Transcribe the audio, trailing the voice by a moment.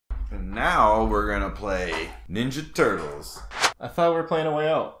And now we're gonna play Ninja Turtles. I thought we were playing A Way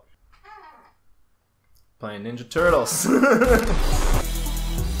Out. Playing Ninja Turtles. On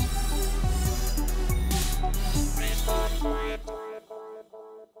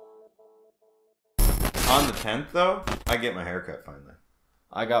the 10th, though, I get my haircut finally.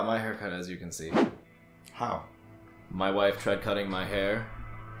 I got my haircut, as you can see. How? My wife tried cutting my hair.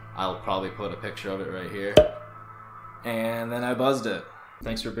 I'll probably put a picture of it right here. And then I buzzed it.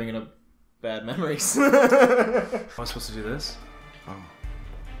 Thanks for bringing up bad memories. Am I supposed to do this? Oh.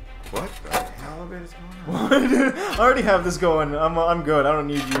 What the hell is going on? What? I already have this going. I'm good. I don't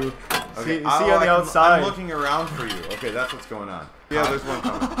need you. Okay, See on the outside. I'm looking around for you. Okay, that's what's going on. Yeah, there's one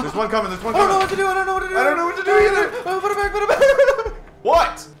coming. There's one coming. There's one I coming. don't know what to do. I don't know what to do. I don't know what to do either. Oh, put it back. Put it back.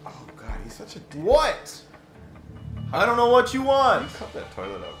 What? Oh god, he's such a dick. What? I don't know what you want. You cut that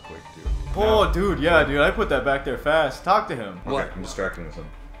toilet out quick, dude. Oh, No. dude, yeah, dude, I put that back there fast. Talk to him. Okay, I'm distracting with him.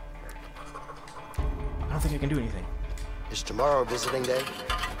 I don't think I can do anything. Is tomorrow visiting day?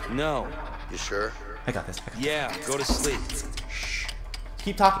 No. You sure? I got this. Yeah, go to sleep.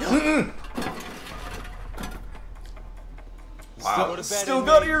 Keep talking. Wow. Go to bed, Still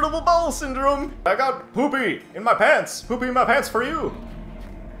got irritable bowel syndrome. I got poopy in my pants. Poopy in my pants for you.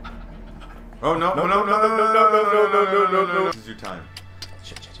 Oh no, no, no, no, no, no, no, no, no, no. This is your time.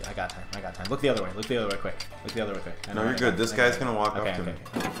 Shit. I got time. Look the other way. Look the other way quick. No, you're good. This guy's gonna walk up to me.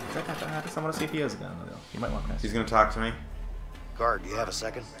 I just want to see if he has a gun. He might walk past. He's gonna talk to me. Guard, do you have a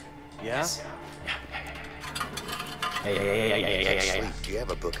second? Yeah? Hey. Sleep. Do you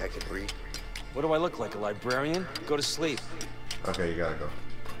have a book I can read? What do I look like, a librarian? Go to sleep. Okay, you gotta go.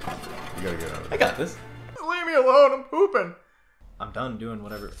 You gotta get out of I there. got this. Leave me alone. I'm pooping. I'm done doing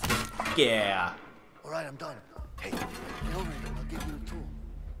whatever. Yeah. All right, I'm done. Hey, get over here. I'll give you a tool.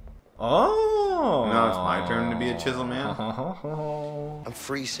 Oh. Now it's my turn to be a chisel man. I'm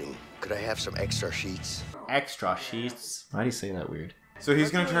freezing. Could I have some extra sheets? Extra sheets. Why do you say that weird? So he's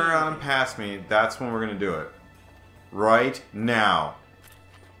gonna turn around and pass me. That's when we're gonna do it. Right now.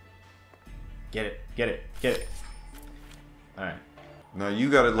 Get it. Alright. Now you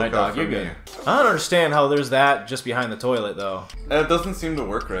gotta look Alright, out dog, for you're me. good. I don't understand how there's that just behind the toilet, though. It doesn't seem to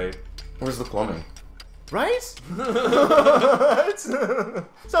work right. Where's the plumbing? Right? What?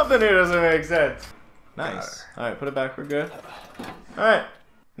 Something here doesn't make sense. Nice. Alright, put it back. We're good. Alright.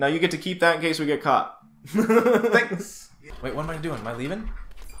 Now you get to keep that in case we get caught. Thanks. Wait, what am I doing? Am I leaving?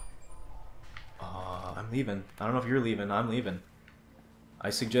 I'm leaving. I don't know if you're leaving. I'm leaving. I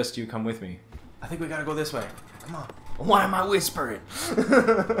suggest you come with me. I think we gotta go this way. Come on. Why am I whispering?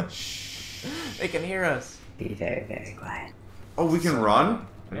 Shh. They can hear us. Be very, very quiet. Oh, we can run?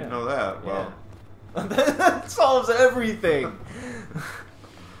 I Yeah. didn't know that. Well, That solves everything.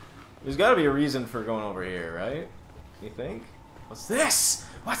 There's gotta be a reason for going over here, right? You think? What's this?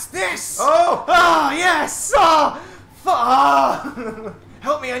 What's this? Oh! Oh, yes! Oh!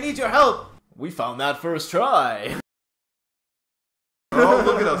 Help me, I need your help! We found that first try. Oh,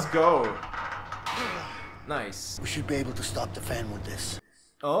 look at us go. Nice. We should be able to stop the fan with this.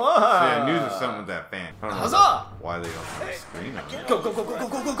 Oh! See, I knew there was something with that fan. I don't know Huzzah! why they don't have a screen on it.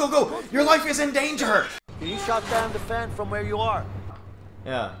 Go! Your life is in danger! Can you shut down the fan from where you are?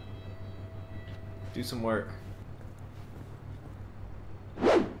 Yeah. Do some work.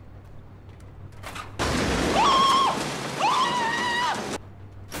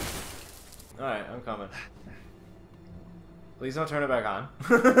 Alright, I'm coming. Please don't turn it back on.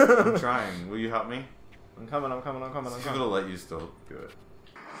 I'm trying. Will you help me? I'm coming. I'm gonna let you still do it.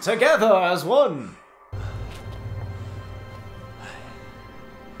 Together as one!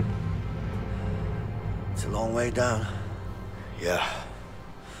 It's a long way down. Yeah.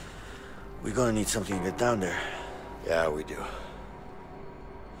 We're gonna need something to get down there. Yeah, we do.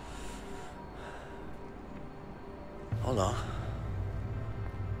 Hold on.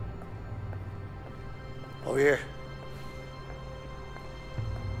 Over here.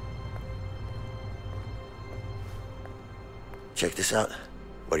 Check this out.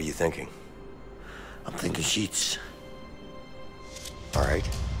 What are you thinking? I'm thinking sheets. All right,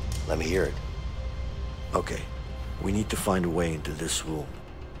 let me hear it. Okay, we need to find a way into this room.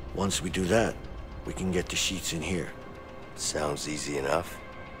 Once we do that, we can get the sheets in here. Sounds easy enough.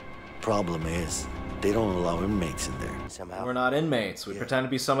 Problem is, they don't allow inmates in there. Somehow. We're not inmates. We pretend to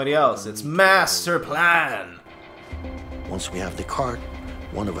be somebody else. It's master plan! Once we have the cart,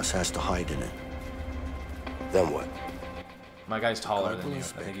 one of us has to hide in it. Then what? My guy's taller than you. I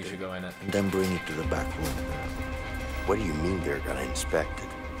think you should go in it. And then bring it to the back room. What do you mean they're gonna inspect it?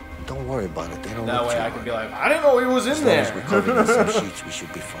 Don't worry about it. They don't. That look way too I hard. can be like, I didn't know he was in As long there! as we're covered in some sheets, we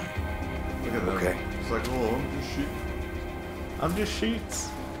should be fine. Look at them. Okay. It's like, oh, shit. I'm just sheets.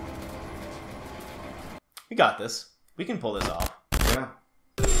 We got this. We can pull this off.